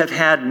who have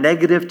had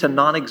negative to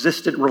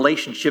non-existent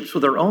relationships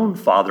with their own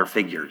father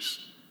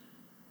figures.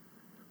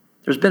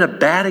 There's been a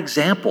bad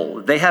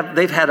example. They've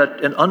had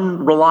an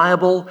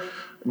unreliable,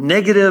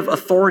 negative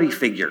authority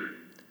figure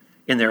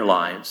in their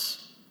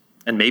lives.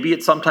 And maybe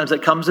sometimes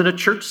it comes in a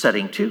church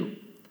setting too.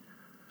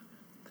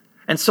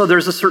 And so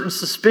there's a certain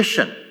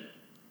suspicion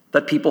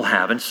that people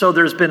have. And so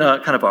there's been a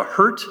kind of a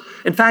hurt.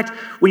 In fact,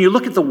 when you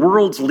look at the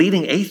world's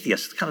leading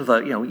atheists, kind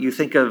of you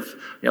think of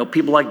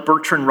people like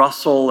Bertrand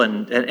Russell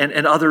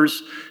and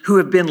others who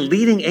have been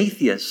leading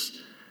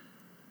atheists.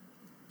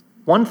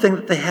 One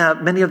thing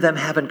that many of them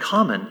have in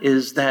common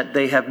is that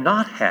they have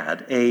not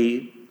had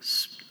a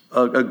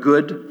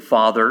good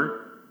father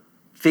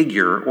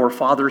figure or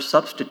father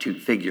substitute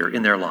figure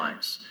in their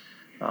lives.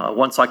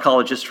 One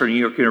psychologist from New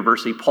York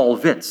University, Paul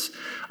Vitz,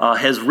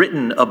 has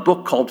written a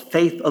book called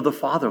Faith of the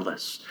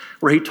Fatherless,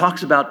 where he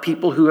talks about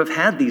people who have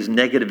had these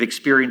negative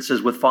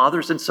experiences with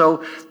fathers, and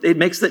so it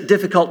makes it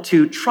difficult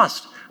to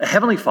trust a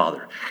heavenly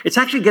father. It's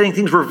actually getting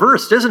things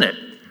reversed, isn't it?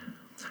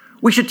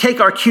 We should take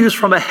our cues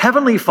from a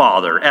heavenly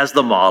father as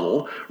the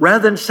model,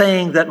 rather than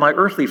saying that my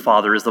earthly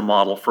father is the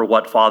model for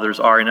what fathers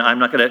are, and I'm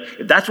not going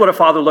to, if that's what a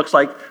father looks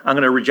like, I'm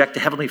going to reject a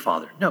heavenly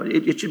father. No,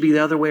 it should be the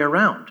other way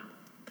around.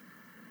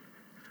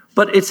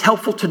 But it's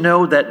helpful to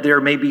know that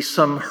there may be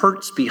some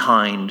hurts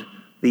behind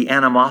the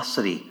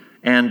animosity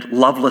and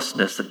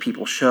lovelessness that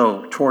people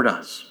show toward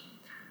us.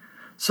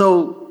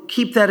 So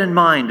keep that in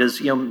mind as,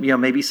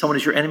 maybe someone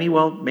is your enemy.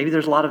 Well, maybe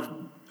there's a lot of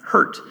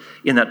hurt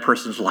in that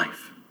person's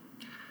life.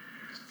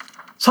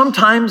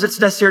 Sometimes it's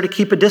necessary to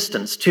keep a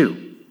distance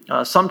too.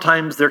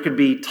 Sometimes there can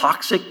be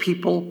toxic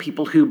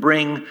people who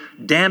bring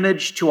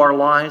damage to our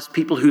lives,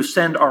 people who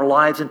send our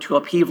lives into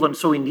upheaval, and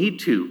so we need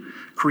to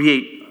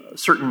create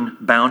certain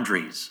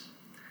boundaries.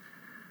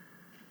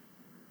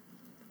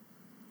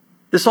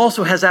 This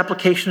also has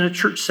application in a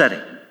church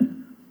setting.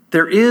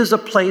 There is a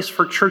place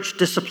for church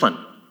discipline.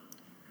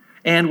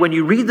 And when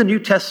you read the New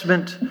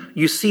Testament,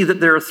 you see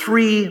that there are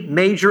three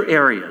major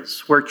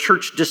areas where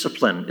church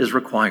discipline is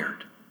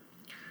required.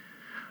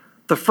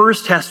 The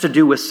first has to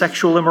do with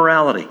sexual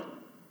immorality,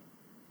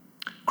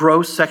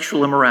 gross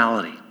sexual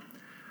immorality.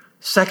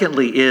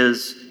 Secondly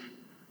is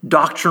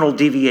doctrinal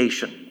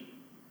deviation.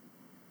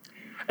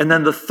 And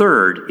then the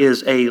third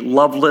is a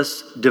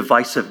loveless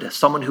divisiveness,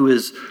 someone who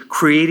is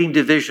creating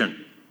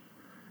division.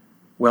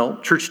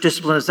 Well, church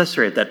discipline is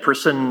necessary. If that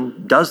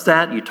person does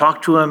that, you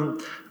talk to him,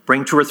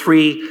 bring two or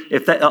three.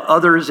 If that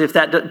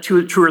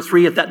two or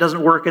three, if that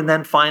doesn't work, and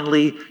then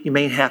finally you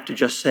may have to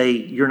just say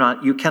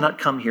you cannot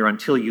come here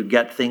until you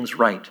get things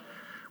right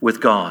with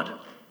God.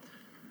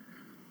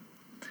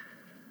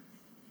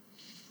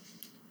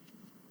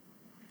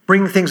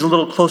 Bring things a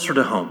little closer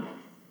to home.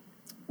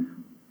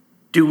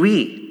 Do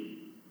we?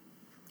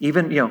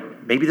 Even,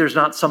 maybe there's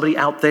not somebody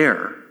out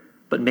there,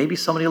 but maybe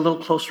somebody a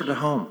little closer to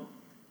home.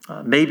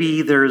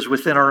 Maybe there's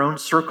within our own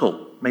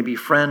circle, maybe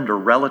friend or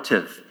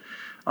relative.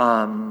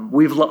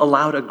 We've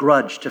allowed a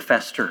grudge to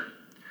fester.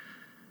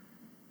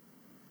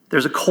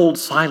 There's a cold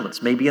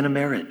silence, maybe in a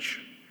marriage.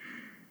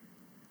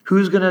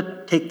 Who's going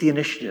to take the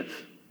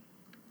initiative,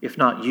 if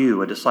not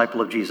you, a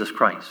disciple of Jesus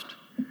Christ?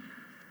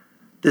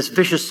 This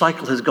vicious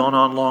cycle has gone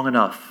on long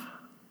enough.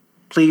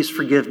 Please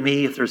forgive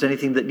me. If there's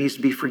anything that needs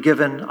to be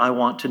forgiven, I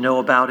want to know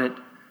about it.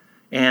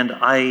 And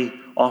I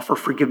offer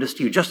forgiveness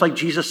to you. Just like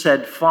Jesus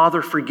said,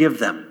 Father, forgive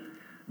them.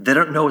 They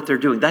don't know what they're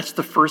doing. That's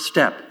the first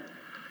step.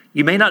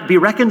 You may not be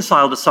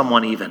reconciled to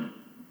someone even,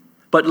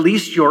 but at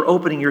least you're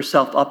opening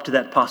yourself up to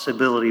that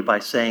possibility by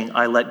saying,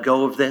 I let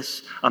go of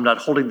this. I'm not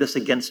holding this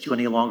against you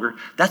any longer.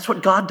 That's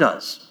what God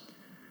does.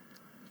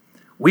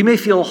 We may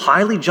feel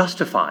highly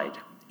justified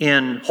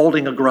in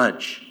holding a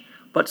grudge.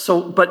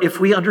 But if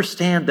we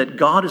understand that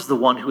God is the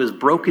one who has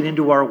broken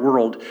into our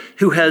world,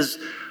 who has,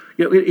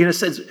 in a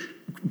sense,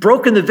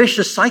 broken the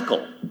vicious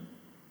cycle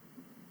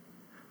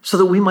so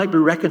that we might be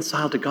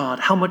reconciled to God,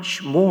 how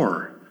much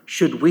more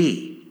should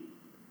we?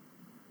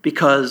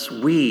 Because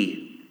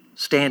we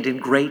stand in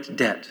great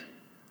debt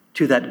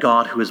to that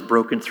God who has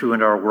broken through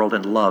into our world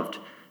and loved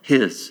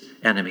his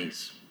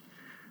enemies.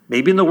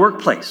 Maybe in the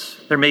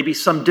workplace, there may be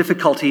some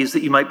difficulties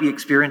that you might be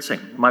experiencing.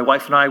 My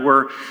wife and I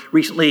were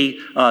recently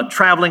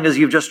traveling, as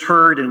you've just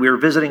heard, and we were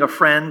visiting a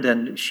friend,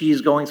 and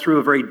she's going through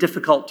a very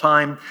difficult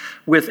time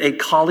with a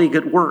colleague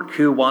at work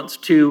who wants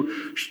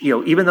to,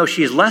 even though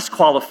she's less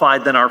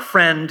qualified than our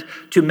friend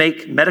to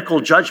make medical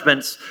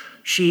judgments,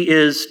 She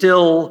is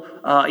still,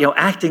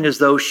 acting as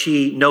though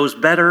she knows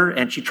better,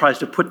 and she tries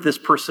to put this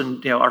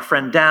person, our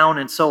friend, down,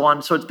 and so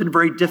on. So it's been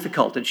very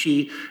difficult. And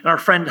our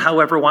friend,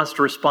 however, wants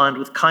to respond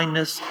with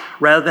kindness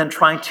rather than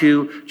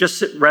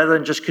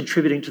just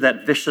contributing to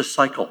that vicious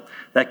cycle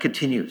that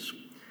continues.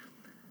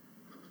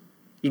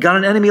 You got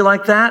an enemy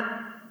like that?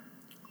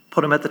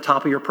 Put him at the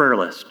top of your prayer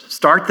list.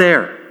 Start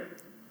there.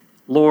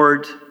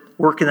 Lord,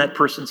 work in that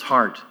person's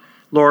heart.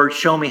 Lord,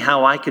 show me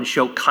how I can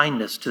show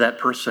kindness to that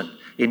person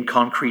in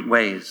concrete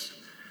ways.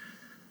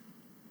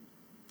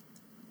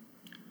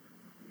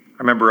 I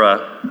remember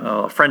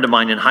a friend of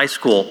mine in high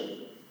school.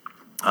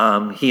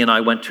 He and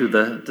I went to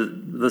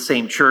the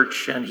same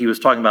church, and he was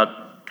talking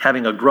about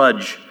having a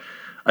grudge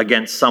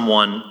against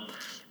someone,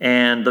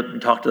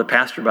 and talked to the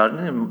pastor about it.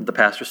 And the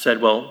pastor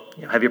said, well,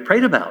 have you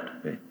prayed about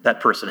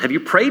that person? Have you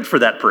prayed for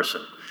that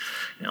person?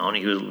 And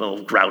he was a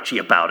little grouchy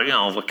about it.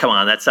 Well, come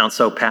on, that sounds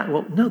so pat.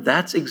 Well, no,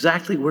 that's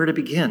exactly where to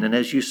begin. And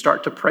as you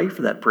start to pray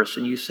for that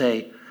person, you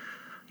say,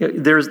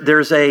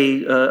 there's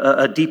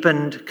a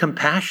deepened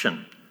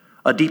compassion,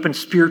 a deepened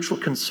spiritual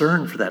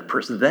concern for that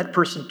person. That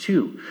person,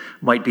 too,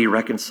 might be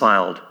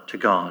reconciled to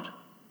God.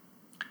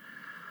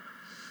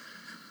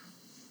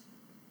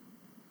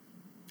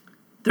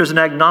 There's an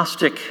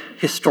agnostic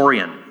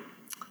historian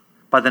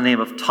by the name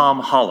of Tom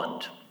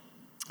Holland,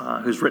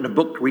 who's written a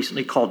book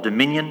recently called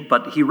Dominion,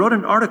 but he wrote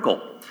an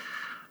article,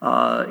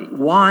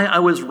 Why I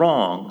Was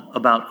Wrong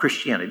About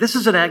Christianity. This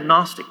is an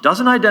agnostic,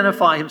 doesn't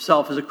identify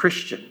himself as a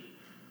Christian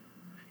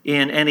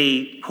in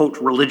any, quote,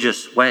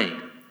 religious way.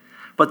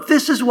 But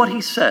this is what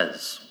he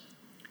says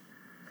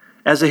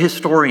as a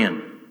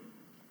historian.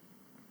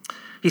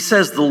 He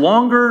says, the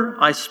longer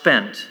I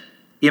spent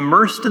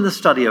immersed in the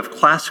study of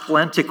classical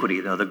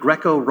antiquity, the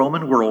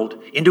Greco-Roman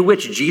world into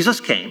which Jesus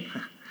came,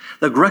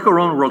 the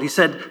Greco-Roman world, he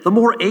said, the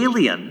more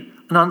alien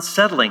and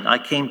unsettling I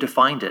came to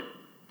find it.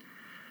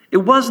 It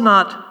was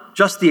not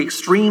just the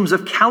extremes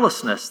of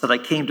callousness that I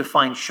came to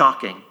find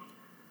shocking,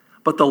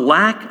 but the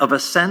lack of a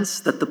sense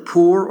that the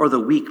poor or the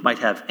weak might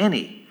have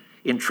any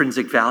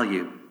intrinsic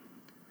value.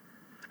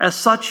 As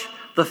such,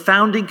 the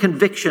founding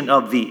conviction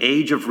of the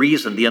age of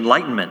reason, the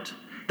Enlightenment,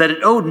 that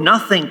it owed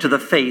nothing to the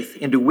faith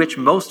into which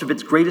most of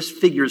its greatest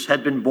figures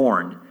had been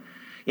born,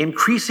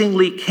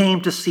 increasingly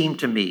came to seem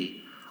to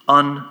me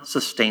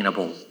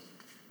unsustainable.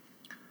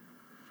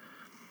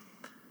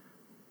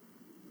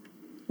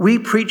 We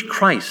preach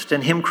Christ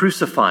and him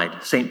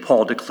crucified, St.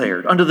 Paul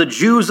declared, under the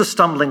Jews a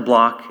stumbling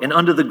block and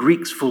under the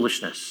Greeks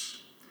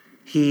foolishness.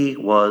 He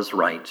was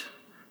right.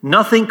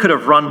 Nothing could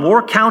have run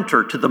more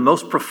counter to the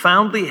most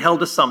profoundly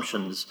held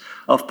assumptions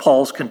of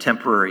Paul's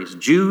contemporaries,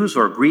 Jews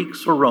or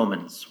Greeks or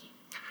Romans.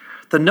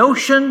 The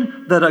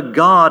notion that a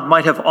God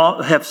might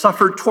have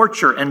suffered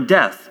torture and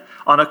death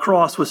on a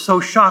cross was so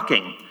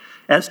shocking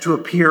as to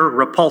appear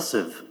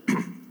repulsive.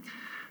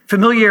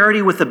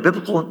 Familiarity with the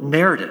biblical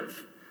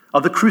narrative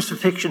of the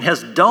crucifixion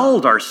has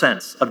dulled our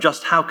sense of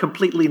just how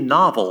completely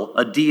novel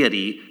a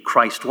deity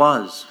Christ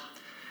was.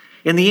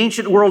 In the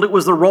ancient world, it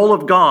was the role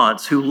of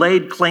gods who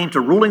laid claim to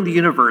ruling the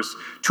universe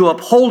to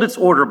uphold its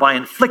order by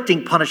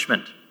inflicting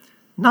punishment,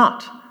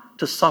 not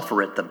to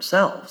suffer it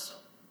themselves.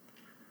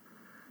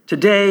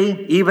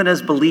 Today, even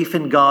as belief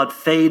in God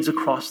fades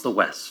across the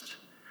West,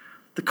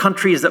 the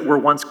countries that were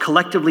once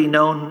collectively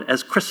known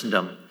as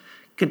Christendom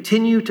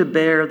continue to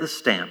bear the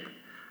stamp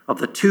of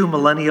the 2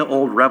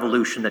 millennia-old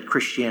revolution that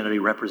Christianity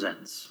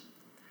represents.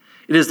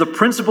 It is the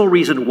principal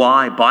reason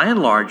why, by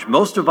and large,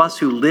 most of us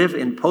who live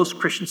in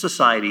post-Christian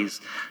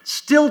societies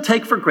still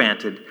take for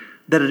granted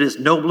that it is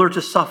nobler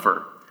to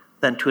suffer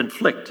than to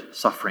inflict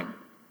suffering.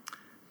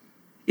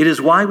 It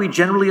is why we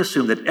generally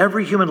assume that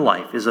every human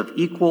life is of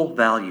equal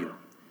value.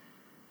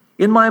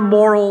 In my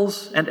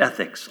morals and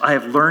ethics, I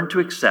have learned to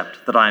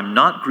accept that I am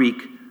not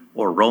Greek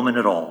or Roman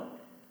at all,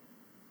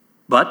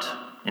 but,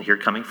 and here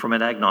coming from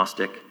an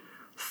agnostic,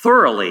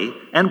 thoroughly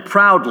and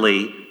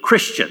proudly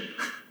Christian.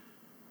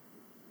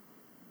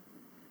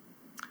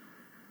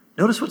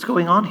 Notice what's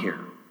going on here.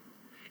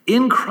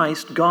 In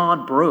Christ,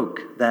 God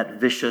broke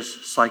that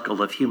vicious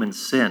cycle of human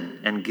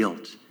sin and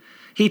guilt.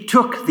 He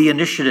took the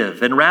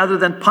initiative, and rather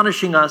than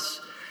punishing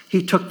us,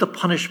 he took the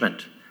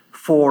punishment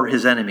for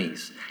his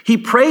enemies. He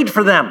prayed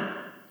for them.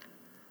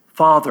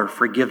 Father,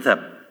 forgive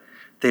them.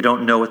 They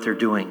don't know what they're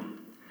doing.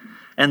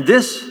 And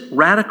this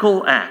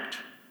radical act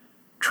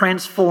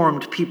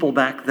transformed people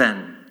back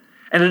then.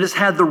 And it has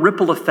had the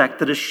ripple effect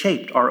that has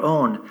shaped our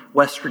own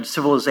Western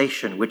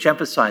civilization, which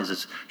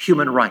emphasizes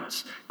human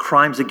rights,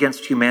 crimes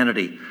against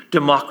humanity,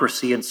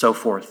 democracy, and so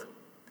forth,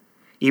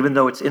 even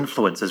though its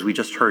influence, as we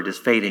just heard, is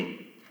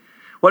fading.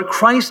 What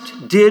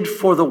Christ did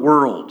for the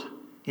world,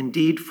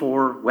 indeed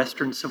for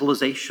Western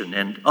civilization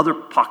and other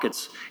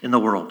pockets in the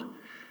world,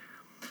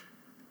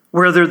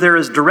 whether there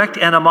is direct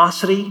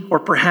animosity or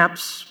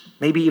perhaps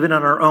maybe even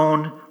in our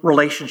own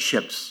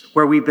relationships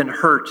where we've been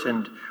hurt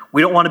and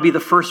we don't want to be the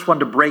first one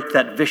to break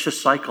that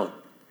vicious cycle.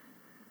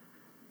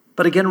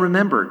 But again,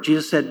 remember,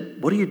 Jesus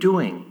said, what are you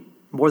doing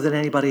more than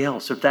anybody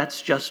else? If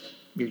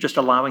you're just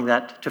allowing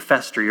that to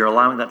fester, you're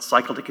allowing that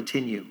cycle to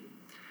continue.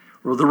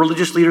 Or the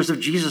religious leaders of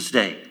Jesus'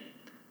 day,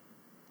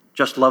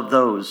 just loved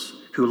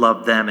those who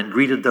loved them and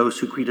greeted those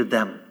who greeted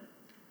them.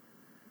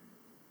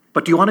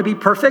 But do you want to be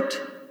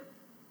perfect?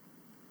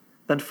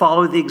 Then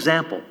follow the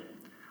example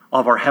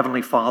of our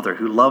Heavenly Father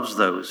who loves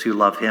those who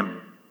love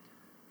him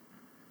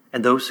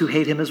and those who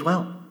hate him as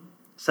well,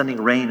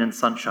 sending rain and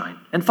sunshine.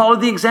 And follow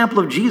the example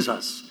of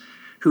Jesus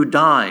who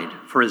died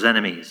for his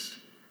enemies.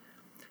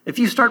 If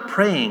you start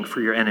praying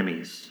for your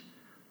enemies,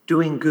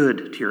 doing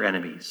good to your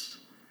enemies,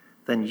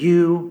 then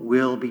you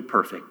will be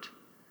perfect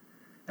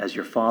as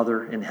your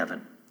Father in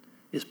heaven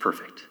is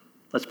perfect.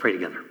 Let's pray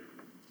together.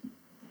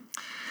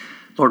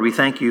 Lord, we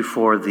thank you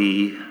for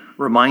the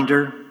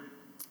reminder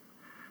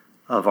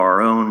of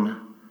our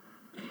own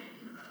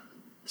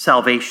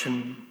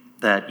salvation,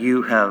 that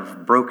you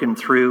have broken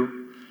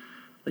through,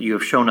 that you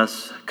have shown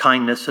us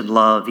kindness and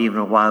love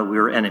even while we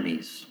were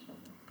enemies.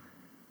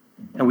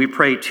 And we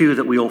pray, too,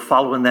 that we will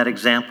follow in that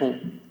example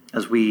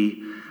as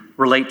we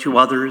relate to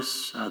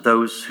others,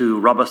 those who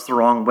rub us the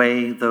wrong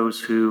way,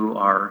 those who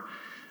are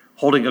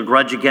holding a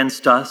grudge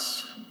against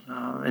us,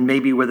 and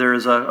maybe where there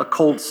is a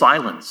cold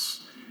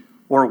silence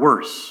or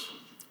worse.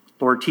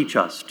 Lord, teach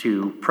us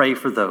to pray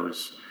for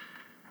those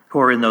who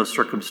are in those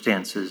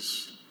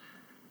circumstances.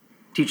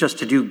 Teach us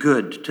to do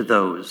good to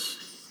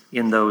those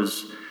in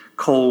those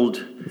cold,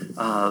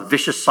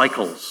 vicious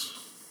cycles.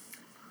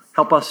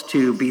 Help us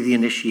to be the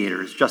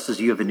initiators, just as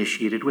you have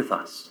initiated with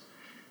us.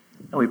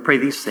 And we pray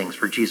these things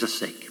for Jesus'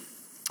 sake.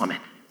 Amen.